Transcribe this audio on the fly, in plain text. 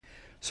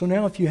So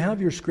now if you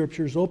have your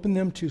scriptures, open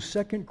them to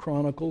 2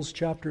 Chronicles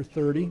chapter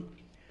 30.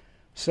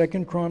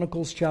 2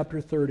 Chronicles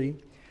chapter 30.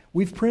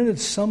 We've printed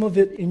some of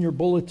it in your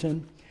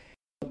bulletin,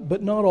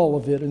 but not all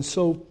of it. And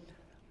so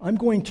I'm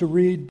going to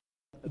read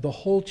the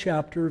whole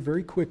chapter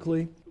very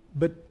quickly,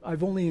 but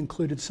I've only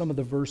included some of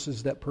the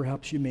verses that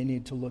perhaps you may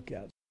need to look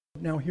at.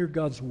 Now hear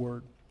God's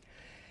word.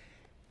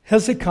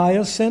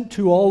 Hezekiah sent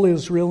to all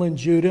Israel and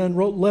Judah and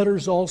wrote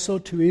letters also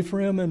to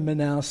Ephraim and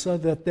Manasseh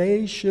that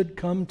they should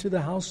come to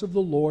the house of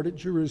the Lord at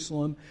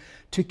Jerusalem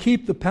to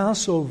keep the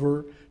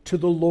Passover to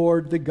the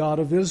Lord, the God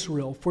of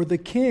Israel. For the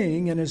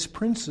king and his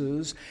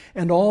princes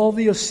and all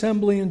the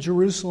assembly in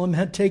Jerusalem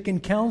had taken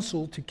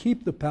counsel to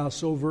keep the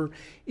Passover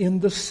in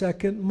the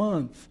 2nd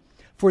month.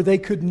 For they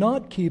could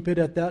not keep it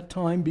at that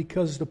time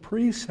because the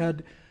priests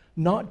had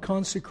not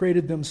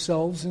consecrated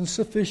themselves in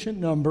sufficient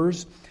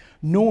numbers,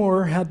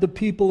 nor had the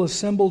people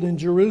assembled in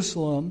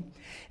Jerusalem,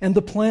 and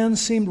the plan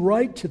seemed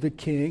right to the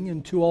king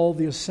and to all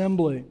the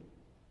assembly.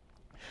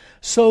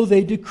 So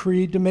they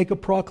decreed to make a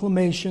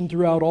proclamation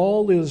throughout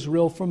all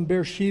Israel from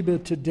Beersheba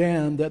to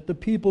Dan that the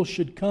people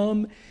should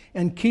come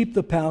and keep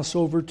the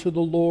Passover to the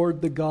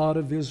Lord, the God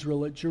of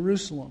Israel at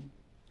Jerusalem.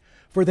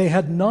 For they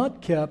had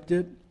not kept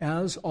it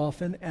as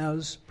often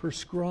as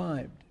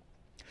prescribed.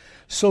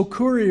 So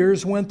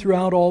couriers went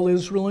throughout all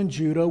Israel and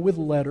Judah with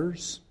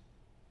letters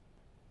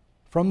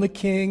from the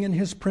king and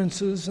his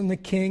princes, and the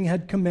king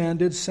had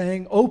commanded,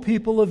 saying, O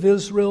people of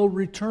Israel,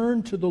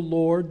 return to the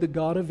Lord, the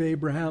God of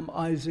Abraham,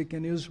 Isaac,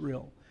 and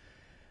Israel,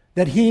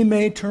 that he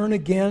may turn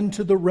again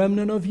to the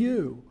remnant of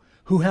you,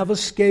 who have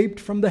escaped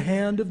from the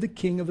hand of the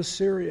king of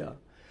Assyria.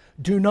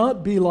 Do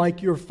not be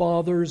like your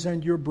fathers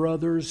and your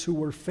brothers who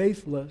were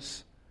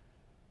faithless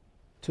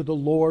to the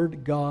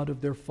Lord God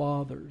of their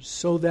fathers,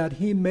 so that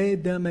he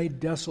made them a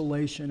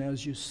desolation,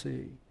 as you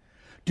see.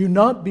 Do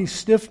not be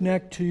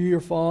stiff-necked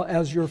to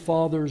as your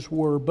fathers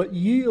were, but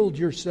yield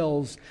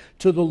yourselves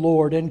to the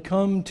Lord and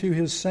come to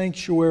his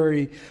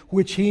sanctuary,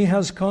 which he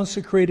has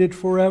consecrated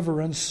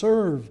forever, and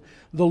serve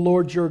the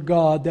Lord your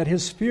God, that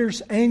his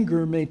fierce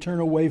anger may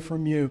turn away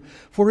from you.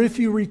 For if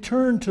you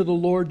return to the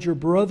Lord, your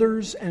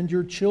brothers and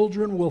your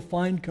children will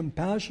find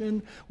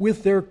compassion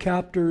with their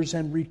captors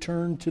and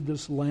return to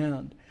this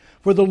land.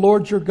 For the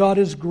Lord your God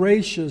is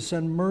gracious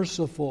and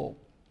merciful,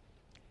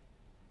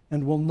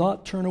 and will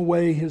not turn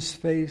away his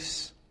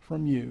face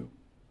from you,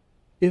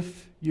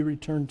 if you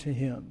return to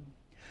him.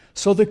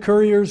 So the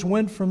couriers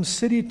went from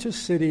city to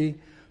city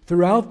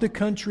throughout the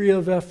country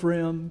of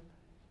Ephraim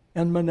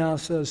and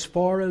Manasseh as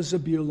far as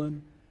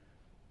Zebulun,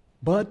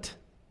 but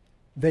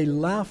they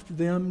laughed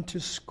them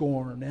to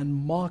scorn and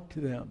mocked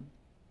them.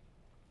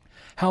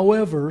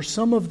 However,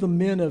 some of the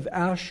men of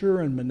Asher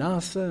and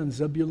Manasseh and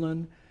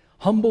Zebulun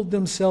humbled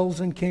themselves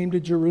and came to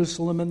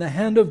Jerusalem, and the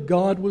hand of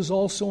God was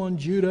also on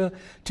Judah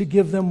to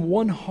give them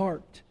one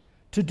heart,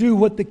 to do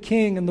what the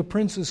king and the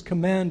princes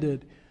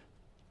commanded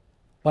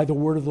by the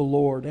word of the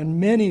Lord.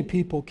 And many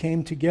people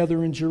came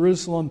together in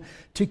Jerusalem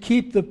to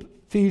keep the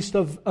feast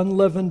of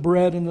unleavened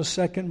bread in the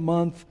 2nd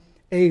month,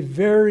 a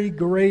very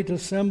great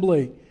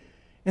assembly.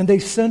 And they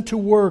sent to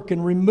work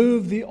and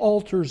removed the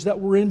altars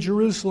that were in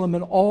Jerusalem,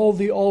 and all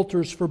the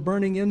altars for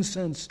burning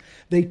incense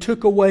they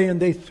took away,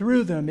 and they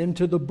threw them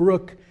into the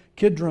brook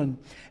Kidron.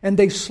 And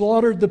they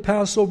slaughtered the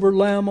Passover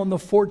lamb on the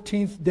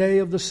 14th day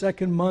of the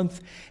 2nd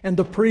month. And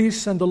the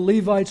priests and the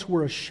Levites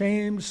were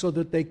ashamed, so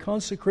that they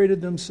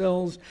consecrated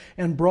themselves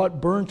and brought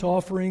burnt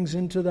offerings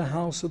into the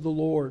house of the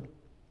Lord.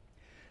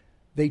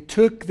 They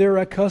took their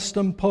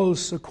accustomed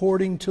posts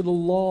according to the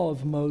law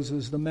of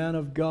Moses, the man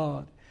of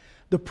God.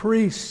 The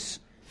priests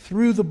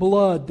threw the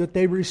blood that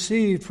they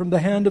received from the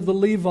hand of the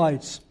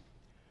Levites,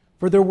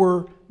 for there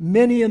were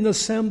many in the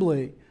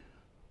assembly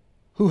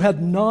who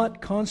had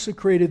not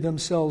consecrated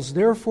themselves.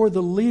 Therefore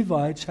the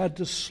Levites had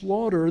to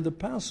slaughter the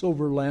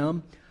Passover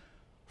lamb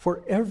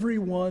for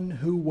everyone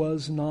who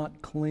was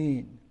not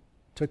clean,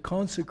 to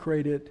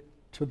consecrate it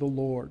to the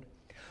Lord.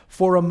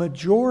 For a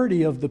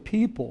majority of the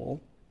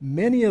people,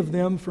 many of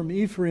them from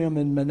Ephraim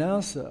and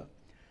Manasseh,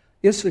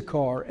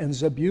 Issachar and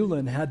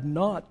Zebulun, had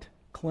not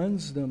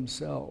cleansed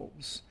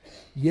themselves,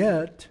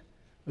 yet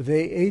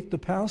they ate the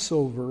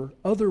Passover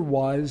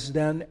otherwise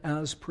than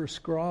as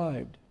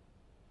prescribed.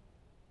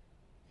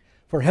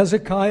 For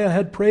Hezekiah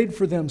had prayed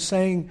for them,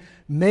 saying,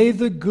 May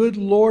the good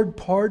Lord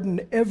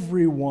pardon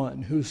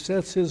everyone who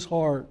sets his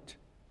heart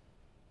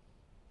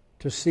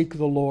to seek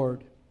the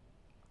Lord,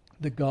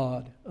 the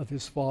God of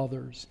his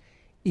fathers,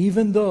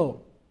 even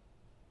though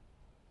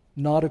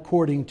not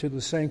according to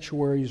the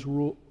sanctuary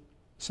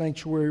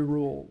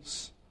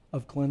rules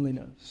of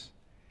cleanliness.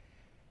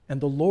 And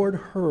the Lord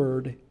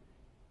heard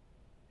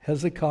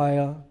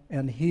Hezekiah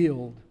and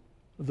healed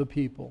the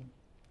people.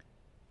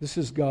 This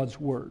is God's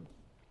word.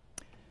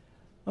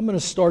 I'm going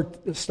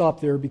to stop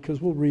there because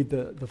we'll read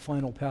the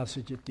final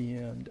passage at the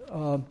end.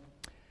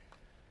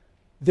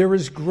 There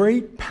is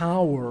great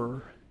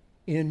power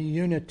in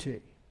unity.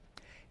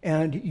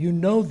 And you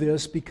know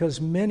this because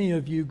many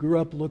of you grew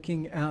up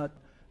looking at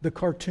the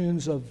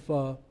cartoons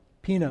of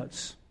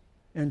Peanuts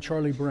and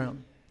Charlie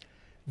Brown.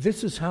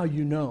 This is how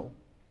you know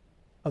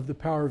of the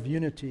power of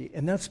unity.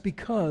 And that's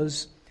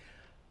because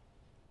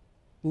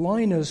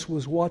Linus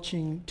was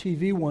watching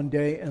TV one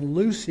day, and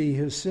Lucy,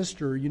 his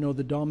sister,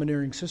 the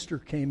domineering sister,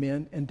 came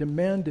in and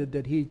demanded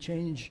that he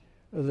change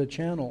the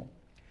channel.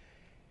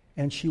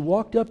 And she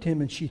walked up to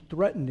him and she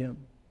threatened him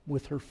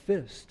with her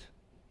fist.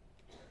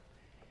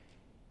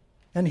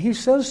 And he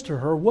says to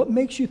her, "What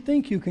makes you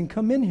think you can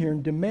come in here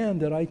and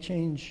demand that I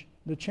change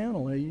the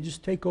channel? You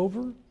just take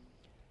over?"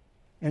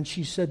 And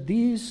she said,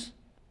 "These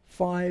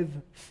 5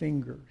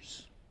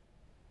 fingers.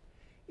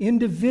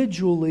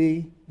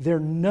 Individually, they're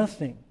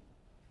nothing.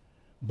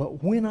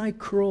 But when I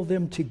curl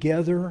them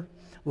together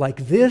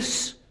like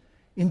this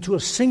into a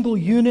single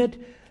unit,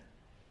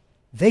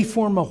 they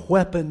form a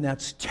weapon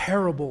that's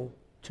terrible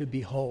to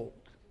behold."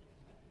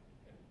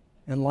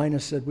 And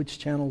Linus said, "Which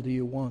channel do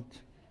you want?"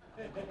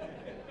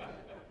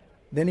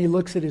 Then he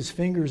looks at his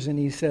fingers and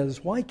he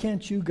says, "Why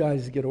can't you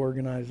guys get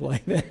organized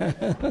like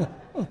that?"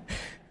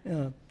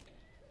 Yeah.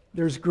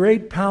 There's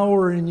great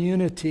power in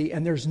unity,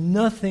 and there's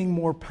nothing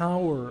more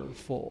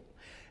powerful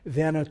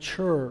than a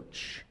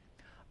church,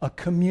 a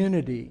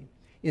community.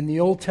 In the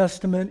Old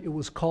Testament, it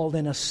was called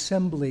an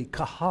assembly,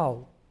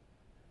 kahal.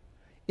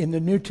 In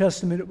the New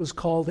Testament, it was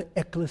called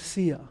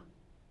ecclesia.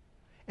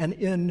 And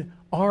in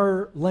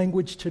our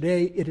language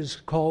today, it is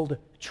called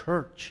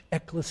church,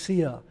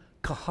 ecclesia,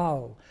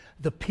 kahal.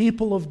 The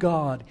people of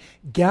God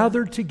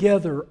gathered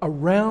together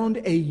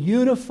around a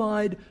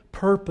unified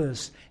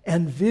purpose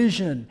and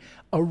vision,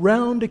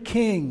 around a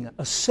king,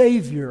 a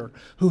Savior,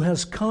 who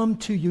has come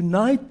to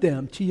unite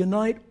them, to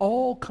unite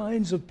all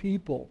kinds of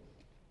people.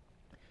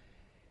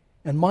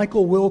 And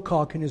Michael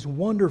Wilcock, in his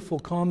wonderful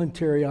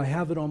commentary, I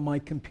have it on my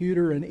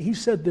computer, and he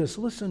said this.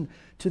 Listen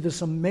to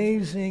this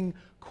amazing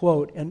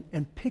quote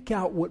and pick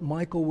out what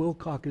Michael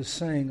Wilcock is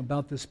saying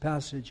about this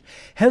passage.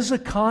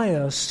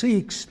 Hezekiah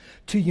seeks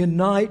to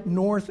unite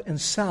North and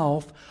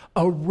South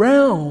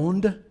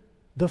around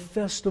the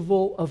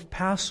festival of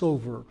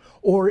Passover,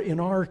 or in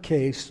our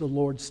case, the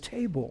Lord's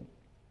table.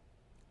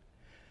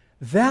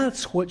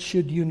 That's what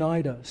should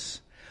unite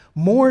us.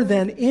 More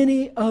than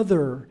any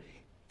other,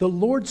 the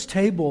Lord's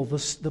table,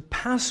 the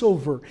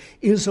Passover,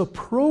 is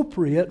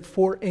appropriate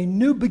for a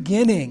new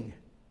beginning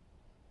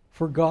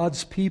for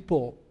God's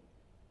people.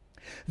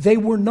 They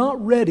were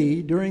not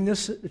ready, during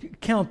this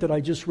account that I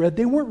just read,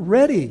 they weren't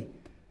ready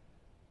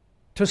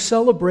to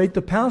celebrate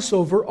the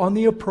Passover on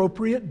the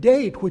appropriate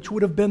date, which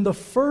would have been the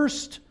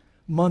first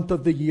month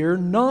of the year,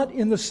 not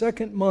in the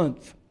second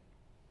month.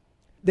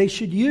 They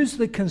should use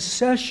the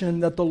concession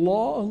that the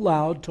law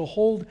allowed to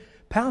hold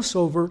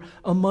Passover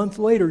a month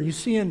later. You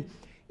see, in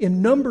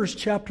Numbers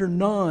chapter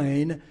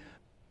 9,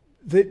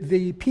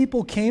 the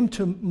people came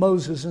to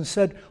Moses and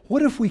said,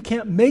 "What if we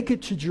can't make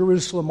it to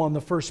Jerusalem on the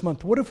first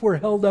month? What if we're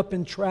held up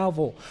in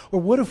travel?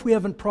 Or what if we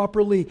haven't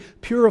properly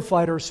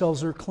purified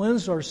ourselves or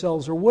cleansed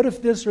ourselves? Or what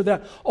if this or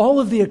that?" All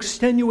of the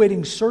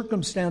extenuating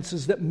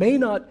circumstances that may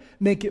not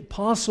make it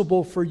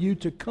possible for you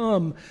to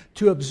come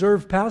to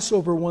observe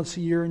Passover once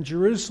a year in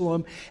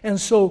Jerusalem. And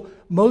so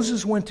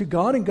Moses went to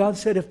God, and God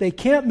said, if they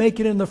can't make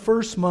it in the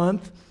first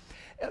month,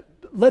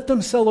 let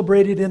them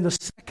celebrate it in the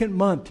second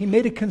month. He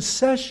made a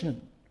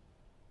concession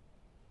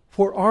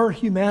for our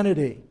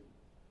humanity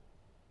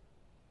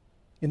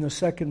in the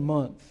second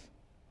month.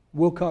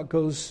 Wilcock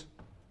goes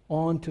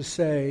on to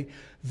say,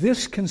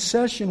 this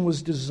concession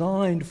was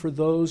designed for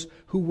those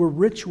who were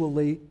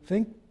ritually,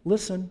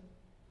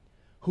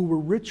 who were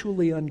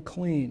ritually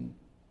unclean.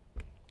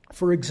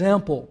 For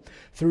example,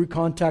 through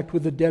contact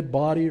with a dead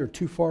body or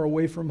too far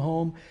away from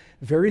home.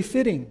 Very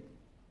fitting.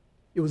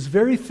 It was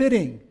very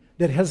fitting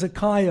that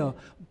Hezekiah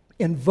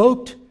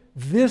invoked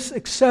this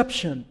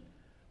exception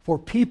for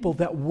people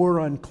that were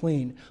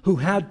unclean, who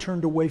had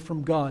turned away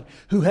from God,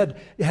 who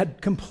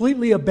had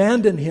completely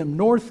abandoned Him,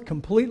 north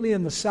completely,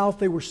 and the south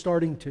they were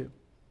starting to.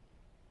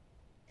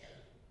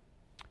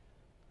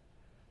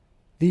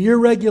 The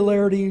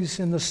irregularities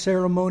in the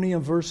ceremony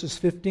of verses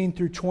 15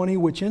 through 20,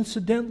 which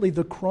incidentally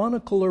the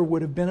chronicler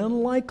would have been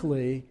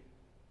unlikely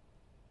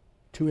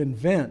to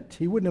invent.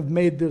 He wouldn't have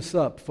made this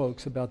up,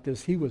 folks, about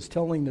this. He was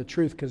telling the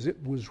truth because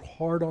it was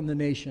hard on the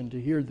nation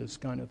to hear this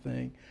kind of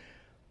thing.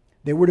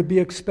 They were to be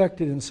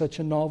expected in such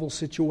a novel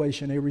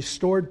situation. A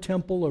restored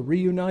temple, a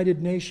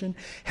reunited nation.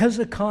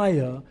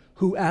 Hezekiah,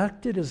 who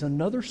acted as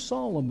another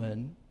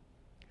Solomon,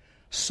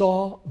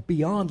 saw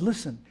beyond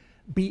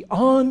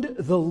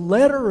the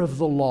letter of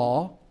the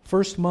law,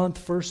 first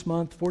month,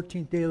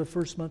 14th day of the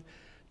first month,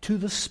 to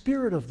the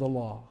spirit of the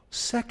law,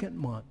 second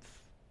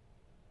month.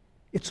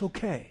 It's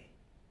okay.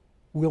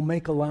 We'll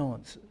make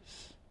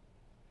allowances.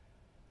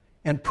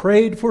 And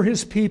prayed for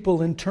his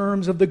people in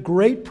terms of the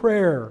great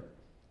prayer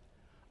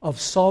of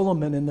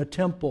Solomon in the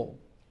temple,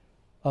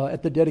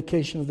 at the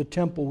dedication of the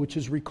temple, which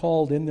is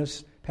recalled in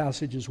this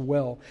passage as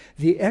well.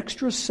 The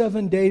extra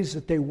 7 days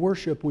that they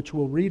worship, which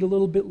we'll read a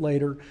little bit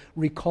later,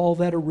 recall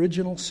that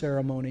original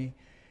ceremony.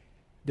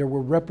 There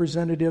were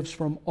representatives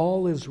from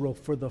all Israel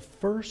for the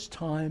first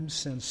time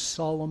since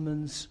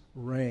Solomon's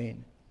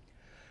reign.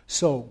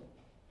 So,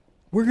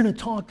 we're going to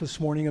talk this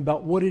morning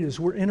about what it is.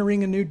 We're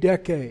entering a new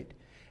decade.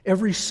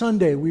 Every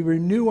Sunday we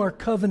renew our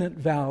covenant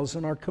vows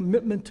and our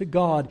commitment to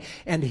God,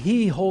 and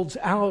He holds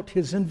out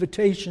His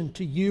invitation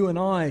to you and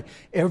I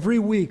every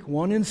week,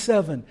 1 in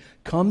 7.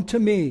 Come to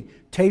me,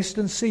 taste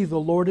and see the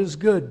Lord is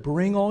good.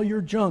 Bring all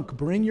your junk,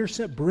 bring your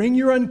sin, bring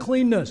your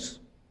uncleanness,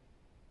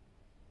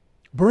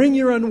 bring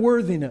your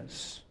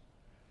unworthiness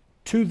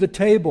to the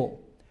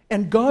table,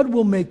 and God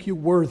will make you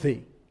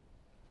worthy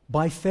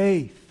by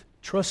faith,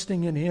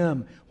 trusting in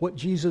Him, what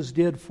Jesus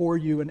did for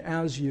you and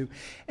as you.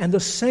 And the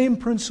same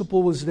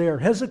principle was there.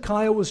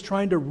 Hezekiah was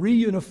trying to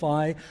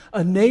reunify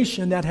a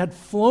nation that had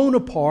flown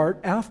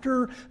apart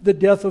after the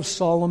death of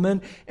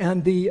Solomon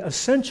and the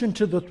ascension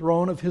to the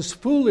throne of his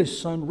foolish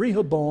son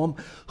Rehoboam,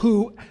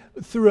 who,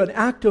 through an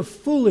act of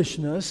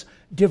foolishness,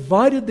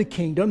 divided the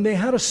kingdom. They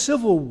had a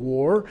civil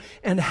war,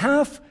 and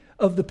half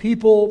of the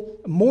people,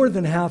 more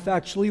than half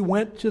actually,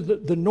 went to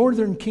the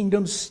northern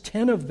kingdoms,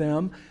 10 of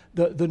them.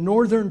 The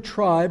northern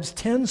tribes,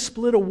 10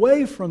 split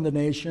away from the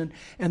nation,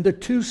 and the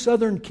 2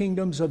 southern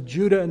kingdoms of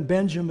Judah and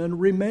Benjamin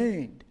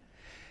remained.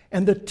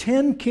 And the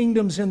 10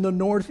 kingdoms in the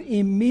north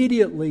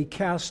immediately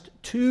cast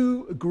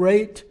 2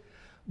 great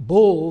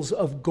bulls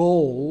of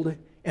gold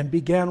and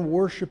began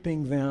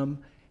worshiping them.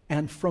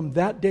 And from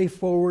that day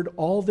forward,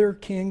 all their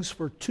kings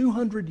for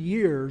 200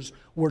 years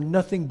were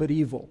nothing but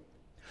evil.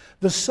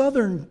 The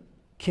southern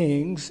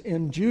kings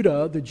in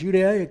Judah, the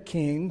Judaic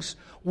kings,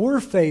 were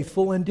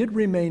faithful and did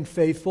remain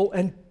faithful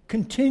and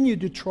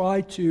continued to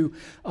try to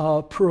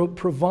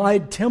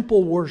provide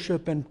temple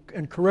worship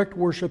and correct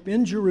worship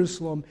in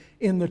Jerusalem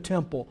in the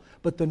temple.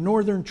 But the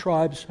northern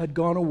tribes had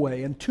gone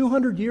away. And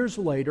 200 years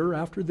later,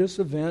 after this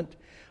event,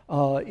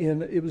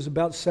 it was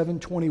about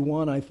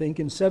 721, I think,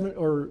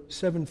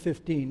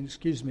 715,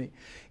 excuse me.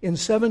 In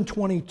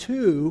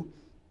 722,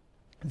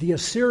 the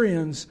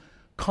Assyrians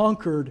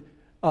conquered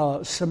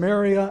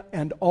Samaria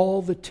and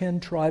all the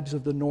 10 tribes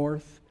of the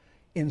north,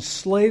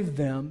 enslaved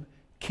them,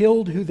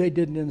 killed who they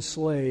didn't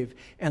enslave,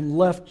 and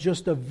left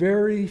just a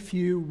very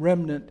few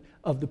remnant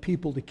of the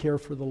people to care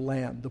for the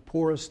land, the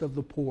poorest of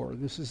the poor.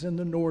 This is in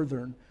the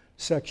northern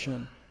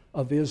section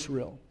of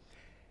Israel.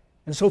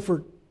 And so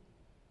for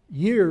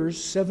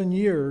years, 7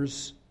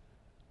 years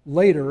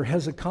later,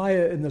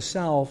 Hezekiah in the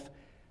south,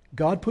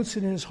 God puts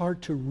it in his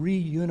heart to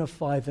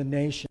reunify the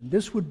nation.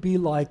 This would be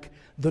like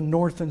the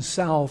north and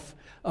south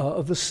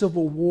of the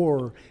Civil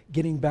War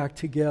getting back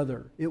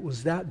together. It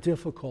was that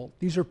difficult.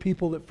 These are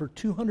people that for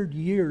 200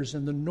 years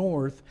in the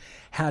north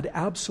had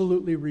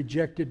absolutely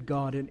rejected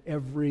God in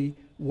every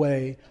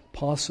way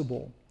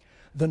possible.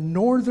 The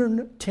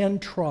northern 10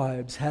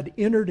 tribes had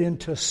entered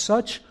into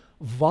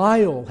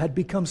had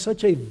become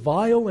such a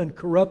vile and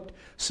corrupt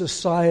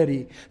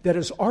society that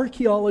as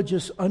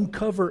archaeologists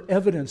uncover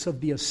evidence of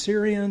the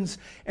Assyrians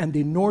and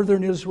the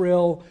northern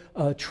Israel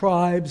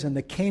tribes and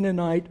the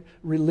Canaanite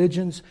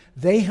religions,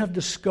 they have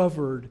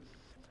discovered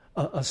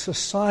a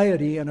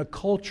society and a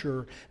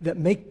culture that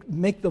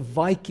make the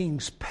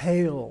Vikings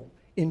pale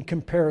in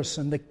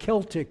comparison. The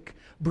Celtic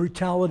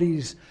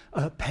brutalities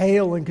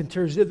pale in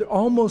comparison. There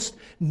almost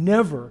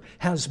never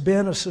has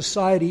been a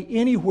society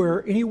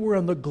anywhere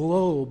on the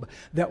globe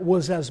that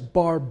was as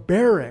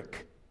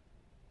barbaric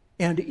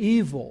and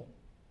evil.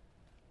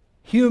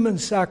 Human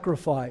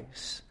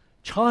sacrifice,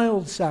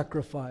 child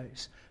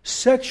sacrifice,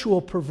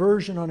 sexual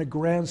perversion on a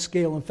grand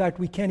scale. In fact,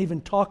 we can't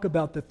even talk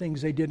about the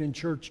things they did in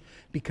church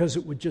because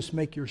it would just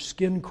make your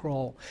skin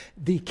crawl.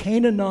 The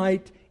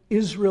Canaanite,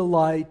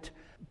 Israelite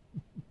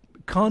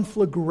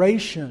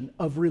conflagration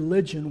of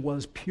religion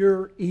was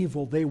pure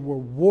evil. They were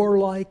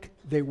warlike,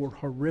 they were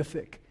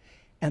horrific.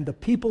 And the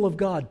people of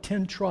God,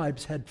 10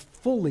 tribes, had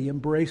fully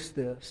embraced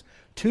this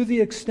to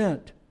the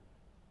extent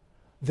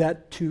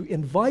that to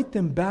invite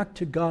them back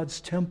to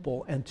God's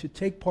temple and to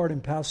take part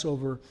in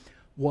Passover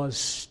was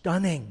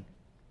stunning.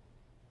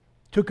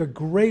 Took a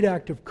great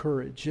act of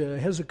courage.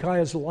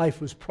 Hezekiah's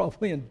life was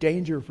probably in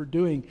danger for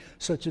doing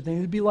such a thing.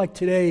 It'd be like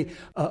today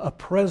a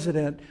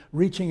president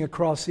reaching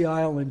across the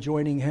aisle and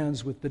joining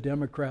hands with the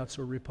Democrats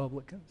or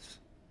Republicans.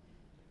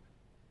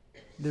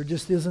 There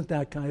just isn't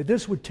that kind.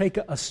 This would take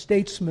a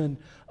statesman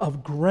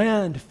of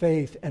grand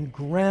faith and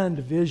grand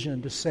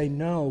vision to say,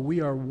 no,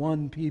 we are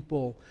one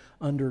people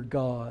under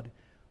God.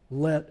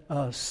 Let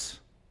us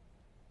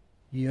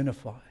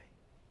unify.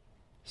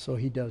 So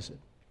he does it.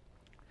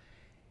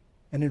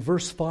 And in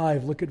verse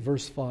 5, look at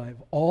verse 5.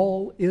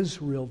 All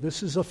Israel,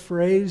 this is a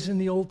phrase in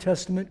the Old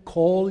Testament,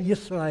 Kol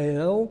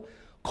Yisrael.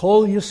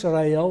 Kol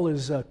Yisrael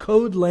is a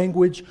code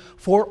language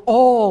for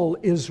all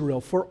Israel,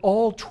 for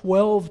all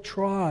 12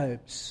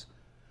 tribes.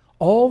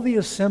 All the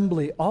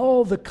assembly,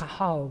 all the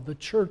kahal, the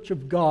church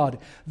of God,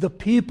 the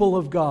people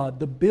of God,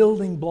 the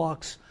building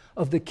blocks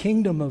of the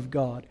kingdom of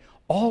God,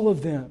 all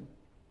of them.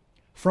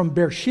 From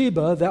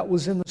Beersheba, that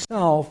was in the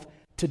south,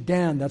 to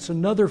Dan. That's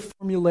another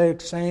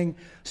formulaic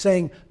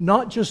saying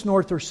not just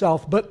north or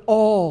south, but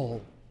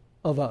all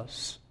of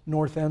us,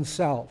 north and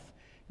south.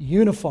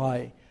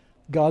 Unify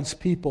God's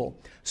people.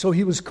 So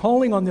he was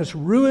calling on this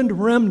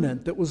ruined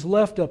remnant that was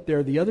left up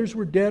there. The others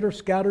were dead or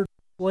scattered,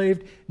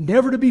 enslaved,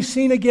 never to be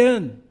seen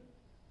again.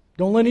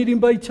 Don't let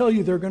anybody tell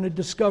you they're going to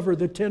discover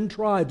the 10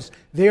 tribes.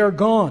 They are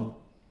gone.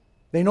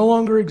 They no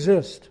longer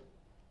exist.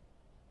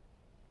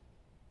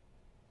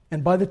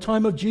 And by the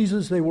time of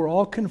Jesus, they were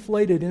all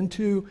conflated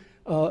into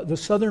the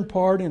southern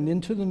part and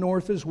into the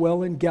north as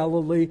well in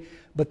Galilee.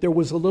 But there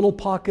was a little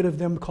pocket of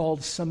them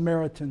called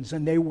Samaritans,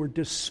 and they were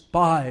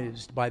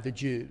despised by the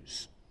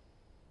Jews.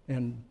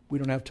 And we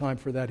don't have time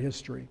for that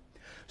history.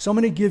 So I'm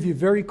going to give you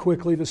very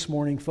quickly this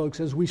morning, folks,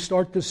 as we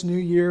start this new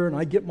year, and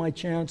I get my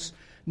chance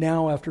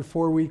now after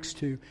 4 weeks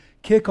to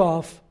kick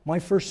off my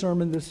first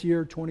sermon this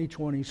year,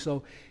 2020.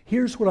 So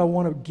here's what I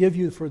want to give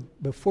you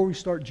before we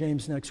start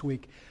James next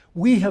week.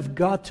 We have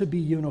got to be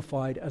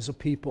unified as a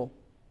people.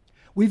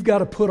 We've got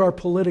to put our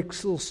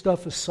political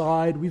stuff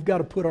aside. We've got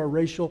to put our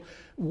racial,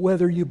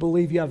 whether you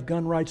believe you have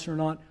gun rights or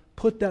not,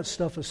 put that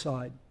stuff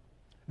aside.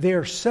 They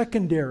are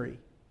secondary.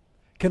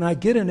 Can I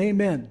get an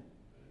amen?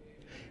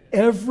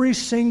 Every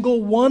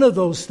single one of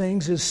those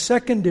things is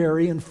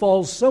secondary and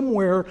falls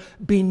somewhere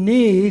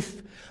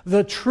beneath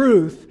the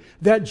truth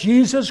that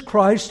Jesus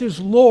Christ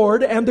is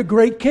Lord and the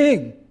great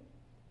King.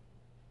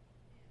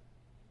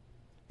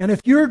 And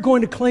if you're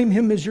going to claim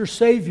Him as your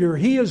Savior,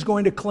 He is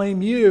going to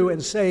claim you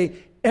and say,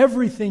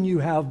 everything you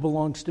have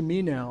belongs to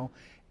me now.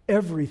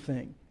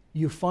 Everything.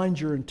 You find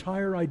your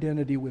entire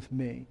identity with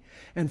me.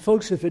 And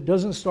folks, if it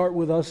doesn't start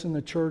with us in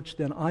the church,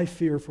 then I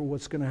fear for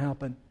what's going to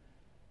happen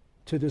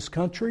to this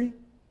country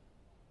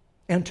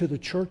and to the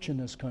church in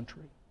this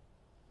country.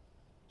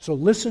 So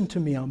listen to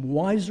me. I'm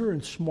wiser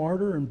and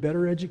smarter and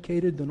better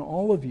educated than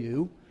all of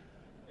you.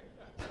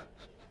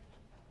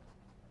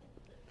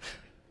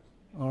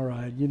 All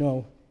right, you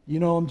know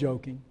I'm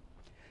joking,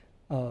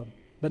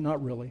 but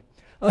not really.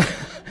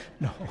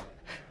 No.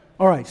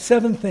 All right,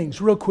 7 things,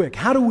 real quick.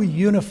 How do we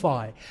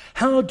unify?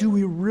 How do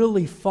we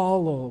really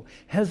follow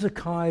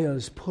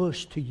Hezekiah's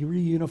push to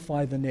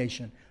reunify the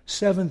nation?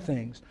 7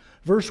 things.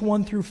 Verse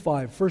 1 through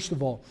 5. First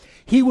of all,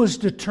 he was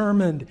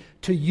determined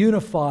to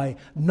unify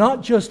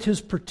not just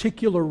his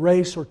particular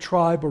race or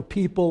tribe or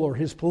people or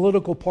his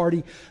political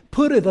party.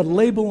 Put a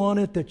label on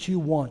it that you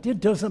want.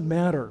 It doesn't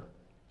matter.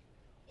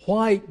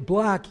 White,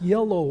 black,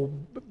 yellow,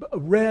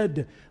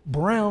 red,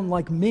 brown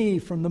like me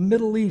from the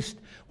Middle East.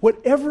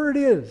 Whatever it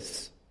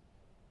is.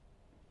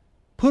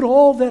 Put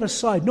all that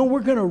aside. No,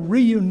 we're going to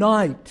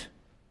reunite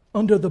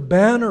under the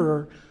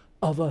banner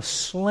of a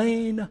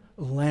slain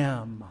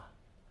lamb.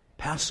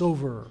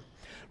 Passover.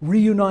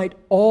 Reunite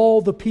all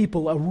the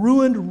people, a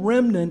ruined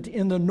remnant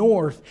in the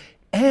north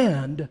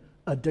and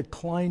a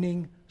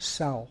declining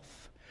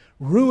south.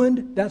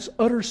 Ruined, that's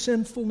utter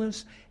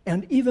sinfulness.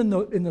 And even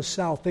though in the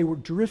south they were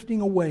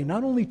drifting away,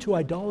 not only to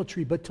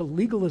idolatry, but to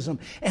legalism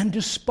and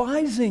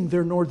despising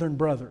their northern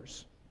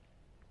brothers,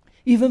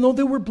 even though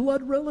they were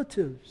blood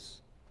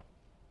relatives.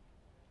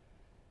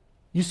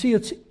 You see,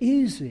 it's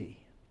easy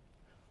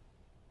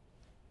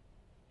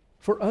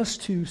for us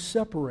to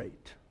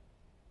separate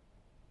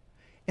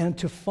and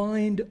to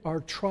find our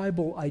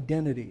tribal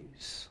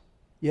identities.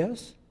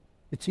 Yes?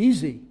 It's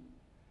easy.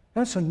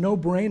 That's a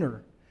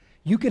no-brainer.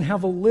 You can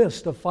have a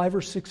list of 5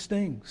 or 6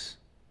 things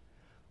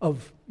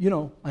of,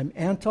 I'm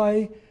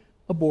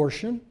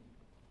anti-abortion,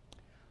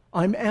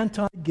 I'm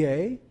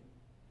anti-gay,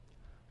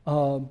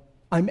 I'm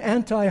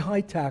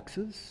anti-high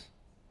taxes,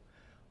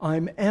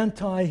 I'm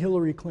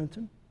anti-Hillary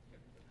Clinton,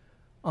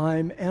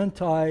 I'm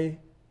anti-Donald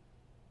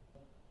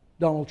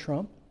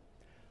Trump,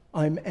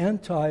 I'm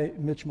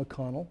anti-Mitch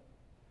McConnell,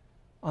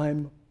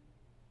 I'm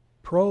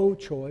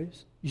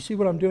pro-choice. You see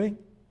what I'm doing?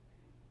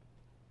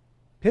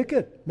 Pick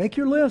it. Make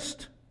your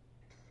list.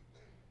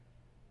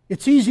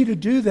 It's easy to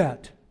do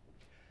that.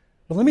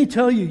 But let me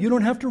tell you, you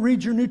don't have to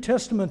read your New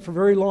Testament for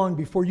very long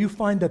before you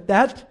find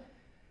that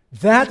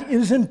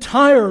is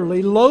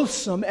entirely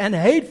loathsome and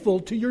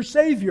hateful to your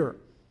Savior.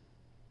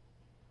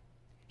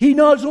 He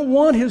doesn't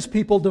want His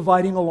people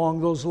dividing along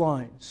those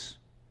lines.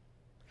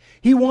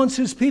 He wants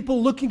His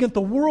people looking at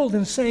the world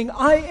and saying,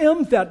 I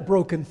am that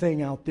broken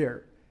thing out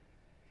there.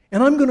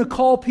 And I'm going to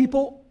call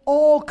people,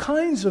 all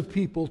kinds of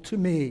people, to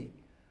me.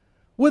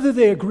 Whether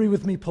they agree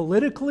with me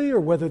politically or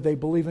whether they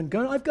believe in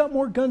guns. I've got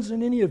more guns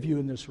than any of you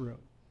in this room.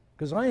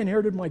 Because I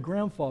inherited my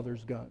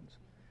grandfather's guns.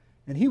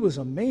 And he was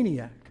a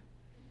maniac.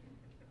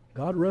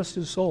 God rest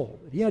his soul.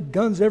 He had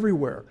guns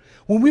everywhere.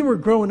 When we were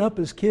growing up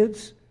as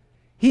kids,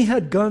 he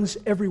had guns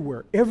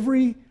everywhere.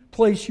 Every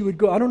place you would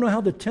go. I don't know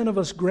how the 10 of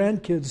us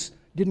grandkids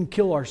didn't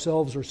kill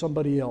ourselves or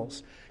somebody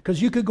else. Because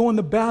you could go in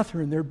the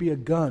bathroom, there'd be a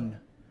gun.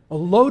 A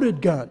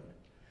loaded gun.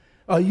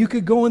 You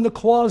could go in the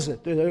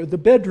closet, the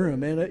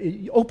bedroom,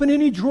 and open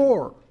any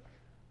drawer.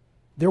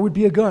 There would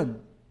be a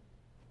gun.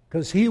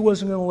 Because he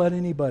wasn't going to let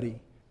anybody.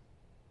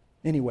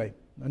 Anyway,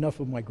 enough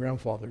of my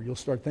grandfather. You'll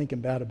start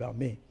thinking bad about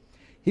me.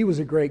 He was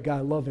a great guy.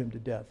 I love him to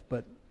death.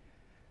 But,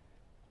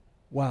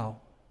 wow.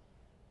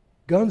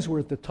 Guns were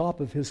at the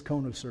top of his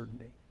cone of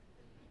certainty.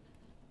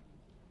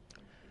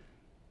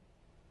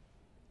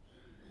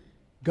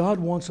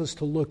 God wants us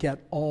to look at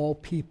all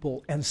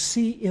people and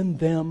see in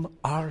them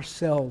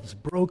ourselves,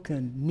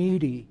 broken,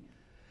 needy,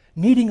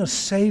 needing a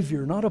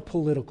Savior, not a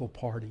political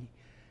party.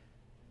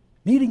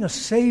 needing a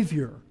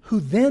Savior who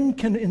then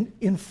can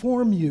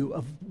inform you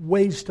of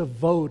ways to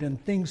vote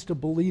and things to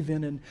believe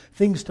in and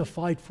things to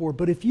fight for.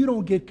 But if you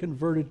don't get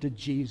converted to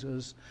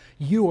Jesus,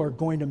 you are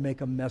going to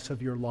make a mess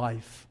of your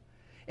life.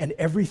 And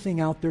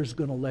everything out there is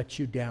going to let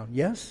you down.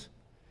 Yes?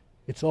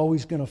 It's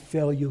always going to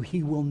fail you.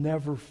 He will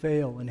never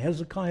fail. And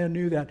Hezekiah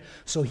knew that.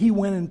 So he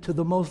went into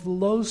the most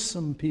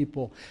loathsome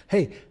people.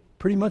 Hey,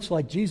 pretty much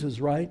like Jesus,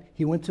 right?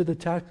 He went to the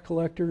tax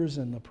collectors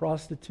and the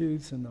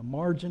prostitutes and the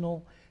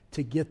marginal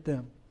to get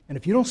them. And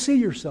if you don't see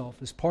yourself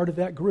as part of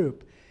that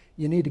group,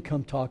 you need to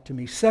come talk to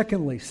me.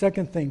 Secondly,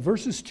 second thing,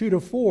 verses 2 to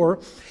 4,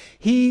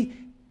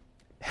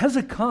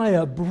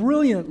 Hezekiah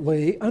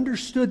brilliantly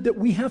understood that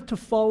we have to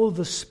follow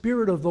the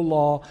spirit of the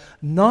law,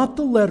 not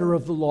the letter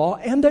of the law,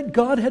 and that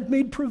God had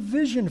made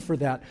provision for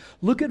that.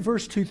 Look at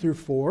verse 2 through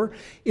 4.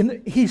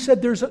 He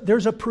said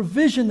there's a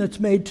provision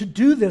that's made to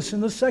do this in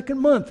the second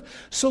month.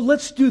 So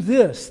let's do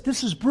this.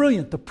 This is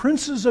brilliant. The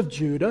princes of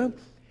Judah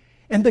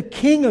and the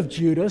king of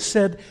Judah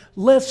said,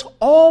 let's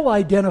all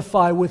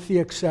identify with the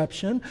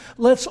exception.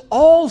 Let's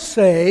all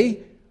say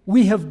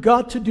we have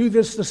got to do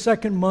this the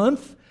second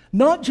month.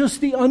 Not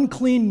just the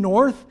unclean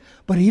north,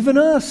 but even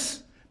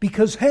us.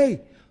 Because, hey,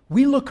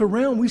 we look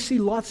around, we see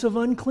lots of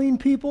unclean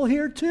people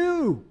here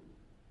too.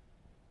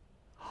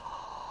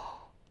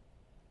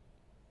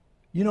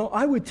 You know,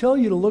 I would tell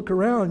you to look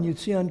around, you'd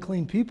see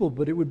unclean people,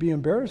 but it would be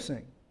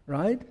embarrassing,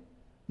 right?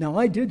 Now,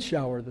 I did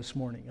shower this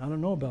morning. I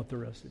don't know about the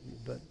rest of you,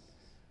 but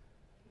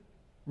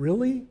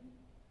really?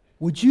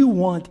 Would you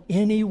want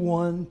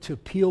anyone to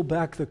peel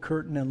back the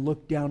curtain and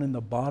look down in the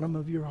bottom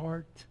of your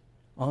heart?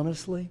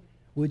 Honestly?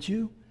 Would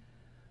you?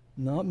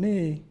 Not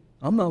me.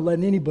 I'm not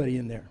letting anybody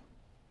in there.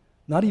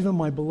 Not even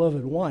my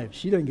beloved wife.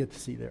 She doesn't get to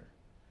see there.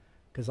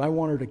 Because I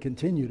want her to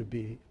continue to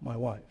be my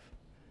wife.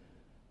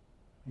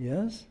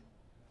 Yes?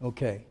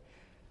 Okay.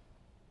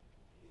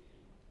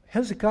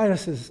 Hezekiah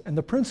says, and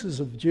the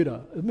princes of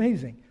Judah,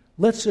 amazing.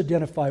 Let's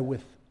identify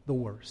with the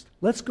worst.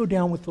 Let's go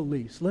down with the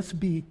least. Let's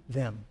be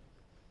them.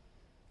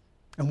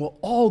 And we'll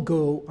all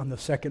go on the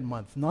second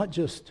month, not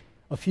just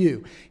a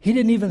few. He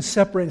didn't even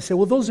separate and say,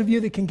 well, those of you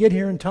that can get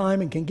here in time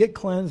and can get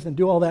cleansed and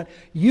do all that,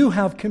 you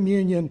have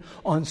communion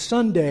on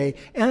Sunday,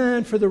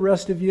 and for the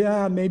rest of you,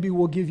 maybe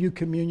we'll give you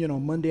communion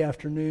on Monday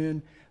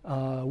afternoon.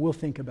 We'll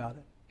think about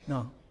it.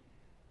 No.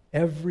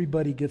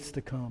 Everybody gets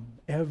to come.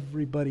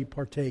 Everybody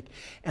partake.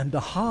 And the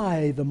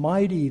high, the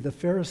mighty, the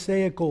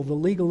pharisaical, the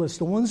legalists,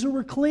 the ones who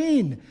were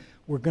clean,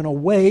 we're going to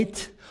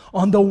wait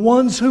on the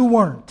ones who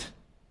weren't.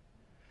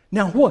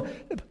 Now, what?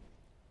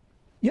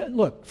 Yeah,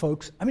 look,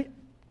 folks,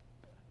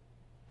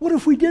 what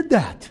if we did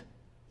that?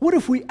 What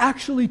if we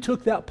actually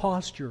took that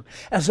posture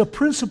as a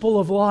principle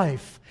of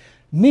life?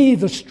 Me,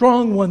 the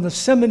strong one, the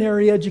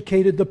seminary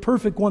educated, the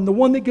perfect one, the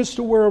one that gets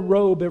to wear a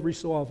robe every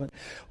so often.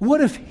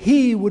 What if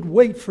he would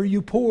wait for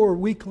you poor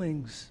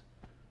weaklings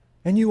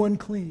and you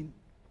unclean?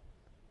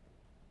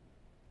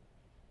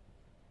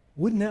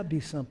 Wouldn't that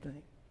be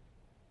something?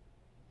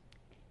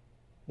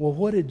 Well,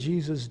 what did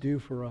Jesus do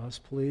for us?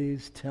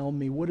 Please tell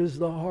me. What is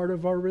the heart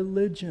of our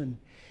religion?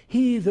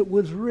 He that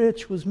was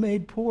rich was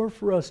made poor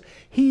for us.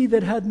 He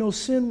that had no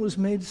sin was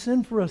made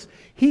sin for us.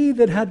 He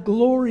that had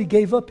glory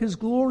gave up his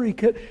glory,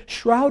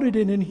 shrouded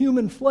it in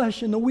human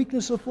flesh, in the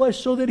weakness of flesh,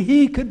 so that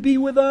he could be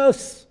with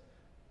us.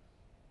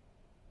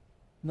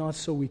 Not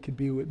so we could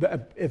be with,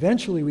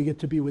 eventually we get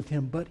to be with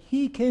him, but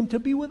he came to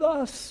be with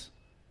us.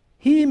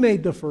 He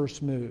made the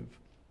first move.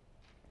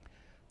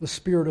 The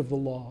spirit of the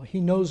law. He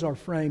knows our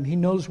frame. He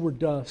knows we're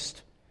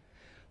dust.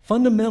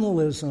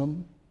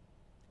 Fundamentalism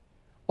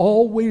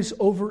always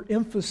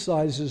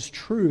overemphasizes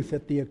truth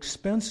at the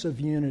expense of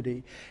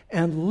unity.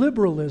 And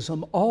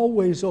liberalism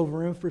always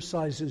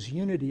overemphasizes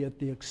unity at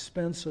the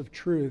expense of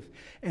truth.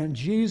 And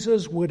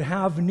Jesus would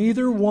have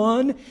neither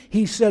one.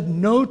 He said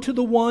no to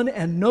the one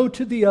and no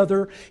to the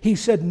other. He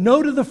said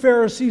no to the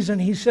Pharisees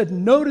and he said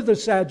no to the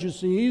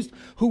Sadducees,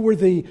 who were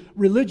the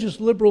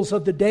religious liberals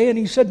of the day. And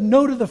he said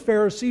no to the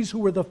Pharisees, who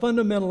were the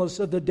fundamentalists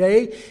of the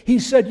day. He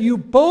said, you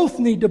both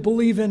need to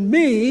believe in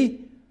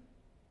me,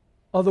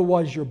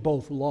 otherwise you're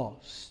both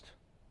lost.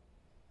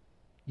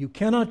 You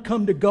cannot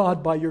come to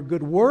God by your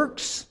good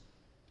works,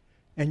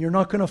 and you're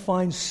not going to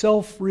find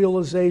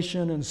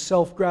self-realization and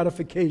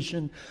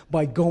self-gratification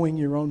by going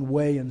your own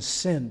way in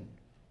sin.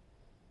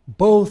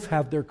 Both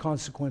have their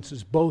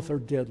consequences. Both are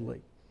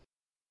deadly.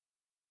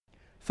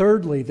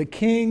 Thirdly, the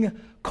king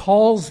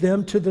calls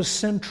them to the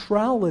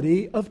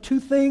centrality of two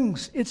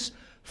things. It's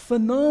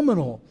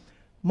phenomenal.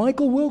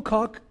 Michael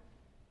Wilcock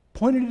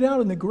pointed it out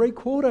in the great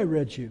quote I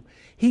read you.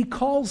 He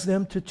calls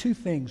them to two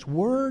things,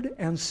 word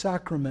and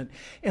sacrament.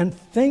 And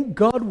thank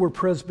God we're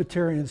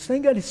Presbyterians.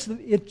 Thank God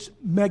it's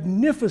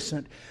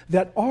magnificent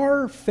that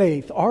our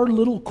faith, our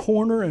little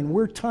corner, and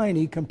we're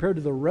tiny compared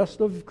to the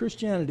rest of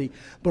Christianity,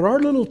 but our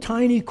little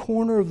tiny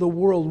corner of the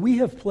world, we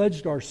have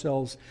pledged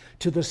ourselves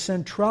to the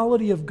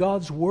centrality of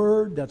God's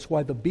Word. That's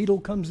why the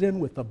beetle comes in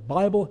with the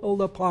Bible held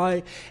up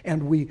high,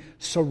 and we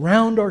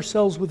surround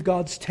ourselves with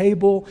God's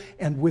table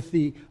and with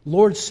the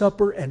Lord's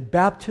Supper and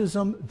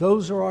baptism.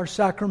 Those are our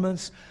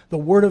sacraments. sacraments. The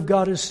Word of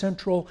God is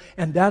central,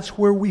 and that's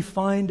where we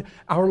find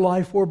our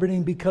life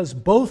orbiting, because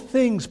both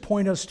things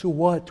point us to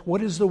what?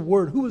 What is the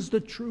Word? Who is the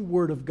true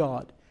Word of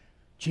God?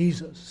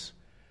 Jesus.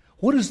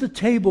 What does the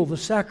table, the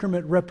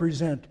sacrament,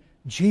 represent?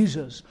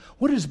 Jesus.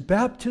 What does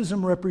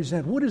baptism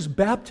represent? What is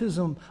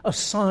baptism a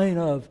sign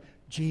of?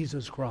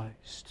 Jesus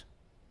Christ.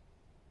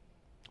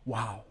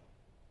 Wow.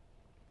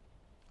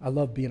 I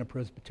love being a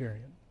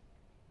Presbyterian.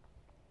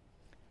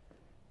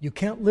 You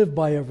can't live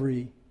by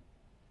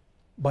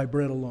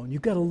bread alone.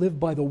 You've got to live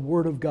by the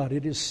Word of God.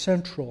 It is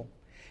central.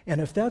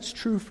 And if that's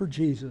true for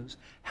Jesus,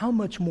 how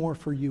much more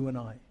for you and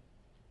I?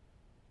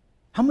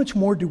 How much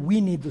more do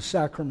we need the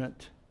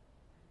sacrament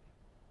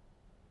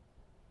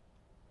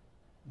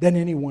than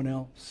anyone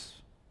else?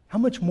 How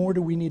much more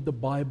do we need the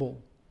Bible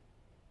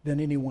than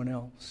anyone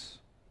else?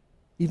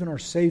 Even our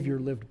Savior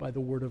lived by the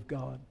Word of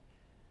God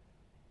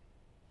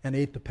and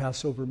ate the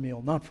Passover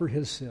meal, not for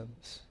His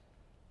sins,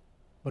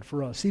 but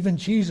for us. Even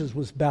Jesus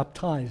was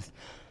baptized,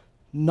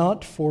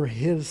 not for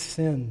His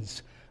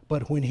sins,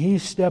 but when He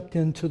stepped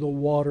into the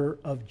water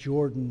of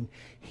Jordan,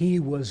 He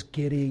was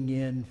getting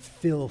in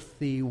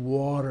filthy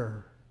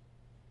water,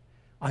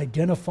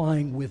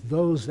 identifying with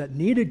those that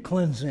needed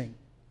cleansing.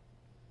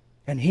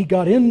 And He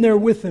got in there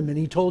with them, and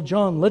He told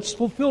John, let's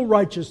fulfill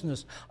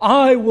righteousness.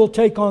 I will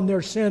take on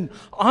their sin.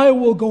 I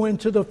will go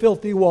into the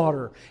filthy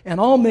water, and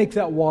I'll make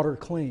that water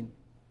clean.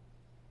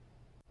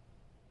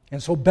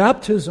 And so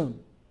baptism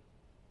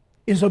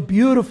is a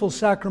beautiful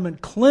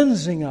sacrament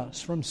cleansing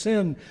us from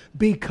sin,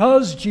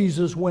 because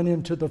Jesus went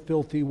into the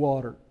filthy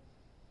water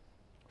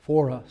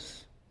for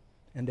us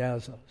and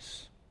as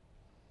us.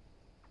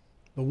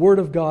 The Word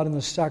of God and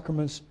the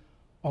sacraments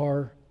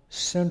are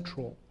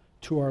central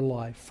to our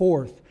life.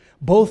 Fourth,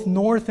 both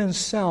north and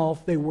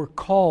south, they were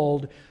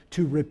called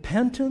to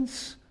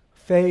repentance,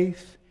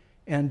 faith,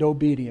 and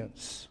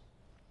obedience.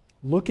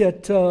 Look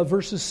at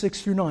verses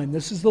 6 through 9.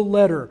 This is the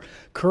letter.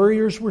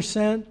 Couriers were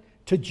sent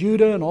to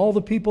Judah and all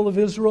the people of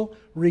Israel.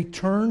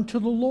 Return to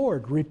the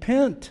Lord.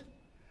 Repent.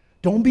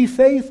 Don't be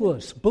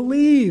faithless.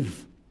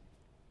 Believe.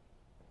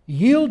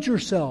 Yield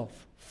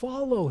yourself.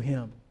 Follow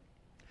Him.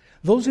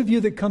 Those of you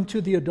that come to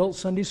the adult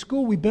Sunday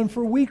school, we've been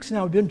for weeks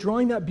now. We've been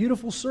drawing that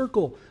beautiful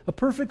circle, a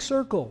perfect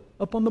circle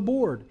up on the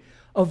board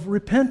of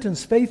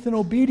repentance, faith, and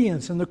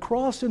obedience, and the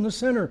cross in the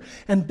center.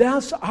 And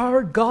that's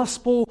our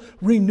gospel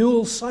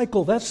renewal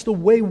cycle. That's the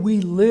way we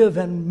live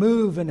and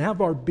move and have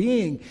our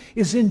being,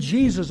 is in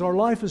Jesus. Our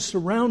life is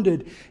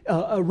surrounded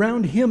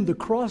around Him, the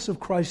cross of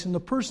Christ and the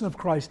person of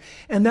Christ.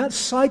 And that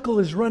cycle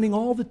is running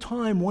all the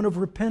time, one of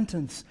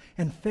repentance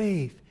and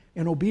faith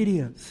and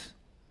obedience.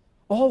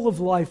 All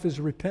of life is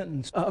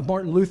repentance.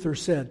 Martin Luther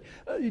said,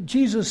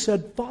 Jesus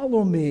said,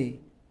 follow me,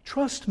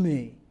 trust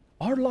me.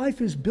 Our life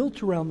is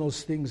built around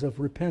those things of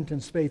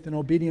repentance, faith, and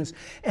obedience.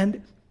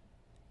 And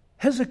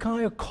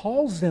Hezekiah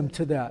calls them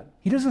to that.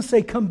 He doesn't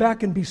say, come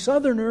back and be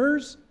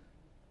Southerners.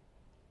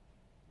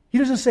 He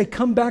doesn't say,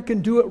 come back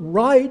and do it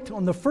right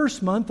on the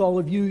first month. All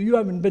of you, you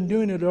haven't been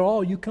doing it at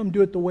all. You come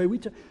do it the way we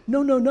do.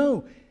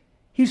 No.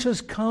 He says,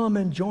 come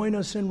and join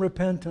us in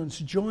repentance.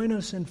 Join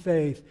us in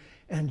faith.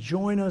 And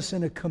join us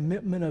in a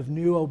commitment of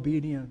new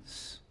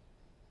obedience.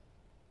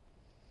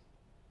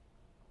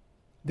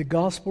 The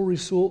gospel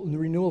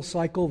renewal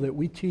cycle that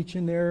we teach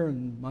in there,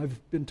 and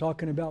I've been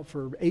talking about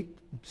for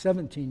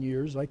 17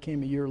 years. I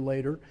came a year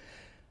later.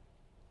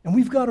 And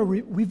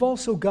we've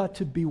also got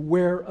to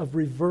beware of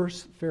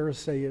reverse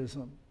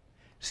Pharisaism.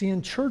 See,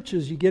 in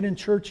churches, you get in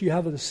church, you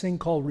have this thing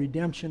called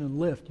redemption and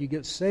lift. You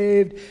get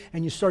saved,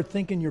 and you start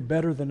thinking you're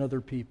better than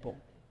other people,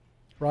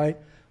 right?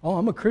 Oh,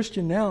 I'm a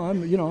Christian now.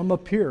 I'm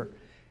up here.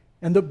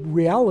 And the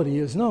reality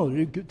is,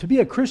 no, to be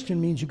a Christian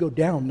means you go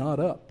down,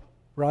 not up,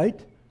 right?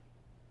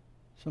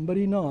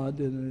 Somebody nod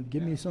and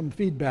give me some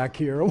feedback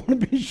here. I want to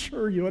be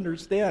sure you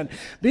understand.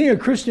 Being a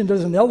Christian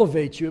doesn't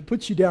elevate you. It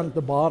puts you down at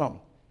the bottom.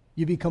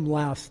 You become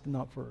last,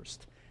 not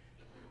first.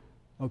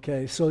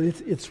 Okay, so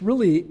it's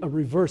really a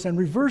reverse. And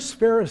reverse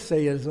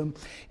Pharisaism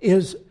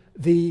is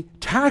the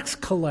tax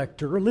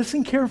collector,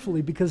 listen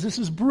carefully because this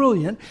is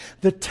brilliant,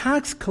 the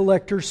tax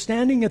collector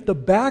standing at the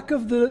back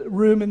of the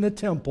room in the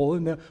temple,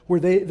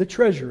 the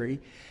treasury,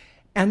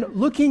 and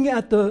looking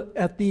at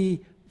the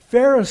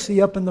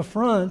Pharisee up in the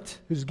front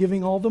who's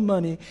giving all the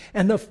money,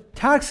 and the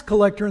tax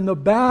collector in the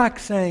back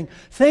saying,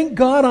 thank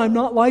God I'm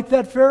not like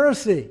that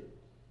Pharisee.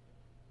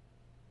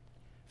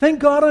 Thank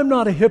God I'm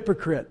not a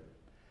hypocrite.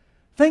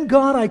 Thank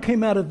God I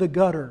came out of the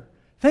gutter.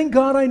 Thank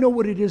God I know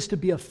what it is to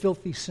be a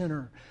filthy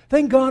sinner.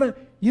 Thank God,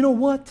 you know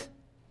what?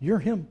 You're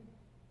him.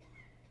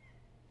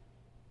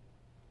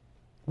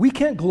 We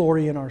can't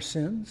glory in our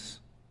sins.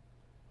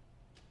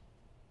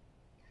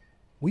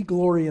 We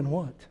glory in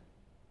what?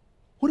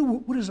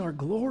 What is our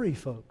glory,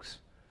 folks?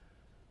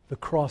 The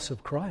cross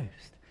of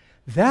Christ.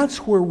 That's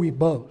where we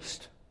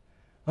boast.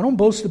 I don't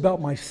boast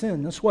about my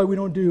sin. That's why we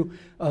don't do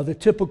the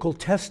typical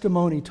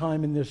testimony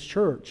time in this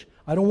church.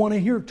 I don't want to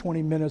hear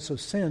 20 minutes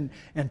of sin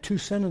and 2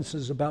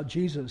 sentences about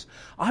Jesus.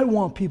 I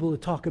want people to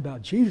talk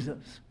about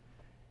Jesus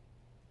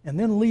and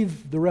then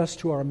leave the rest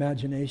to our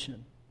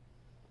imagination.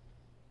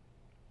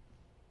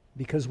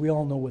 because we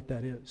all know what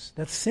that is.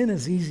 That sin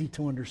is easy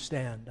to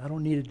understand. I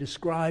don't need it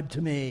described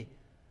to me.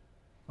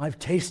 I've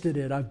tasted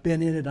it. I've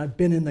been in it. I've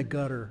been in the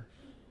gutter.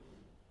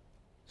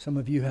 Some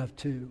of you have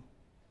too.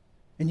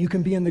 And you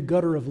can be in the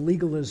gutter of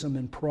legalism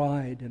and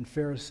pride and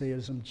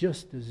Pharisaism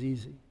just as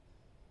easy.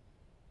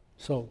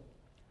 So,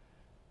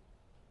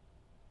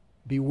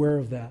 beware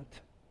of that.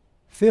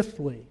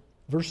 Fifthly,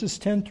 verses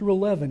 10 through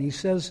 11, he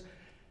says,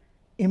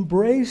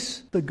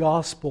 embrace the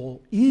gospel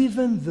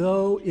even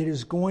though it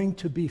is going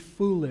to be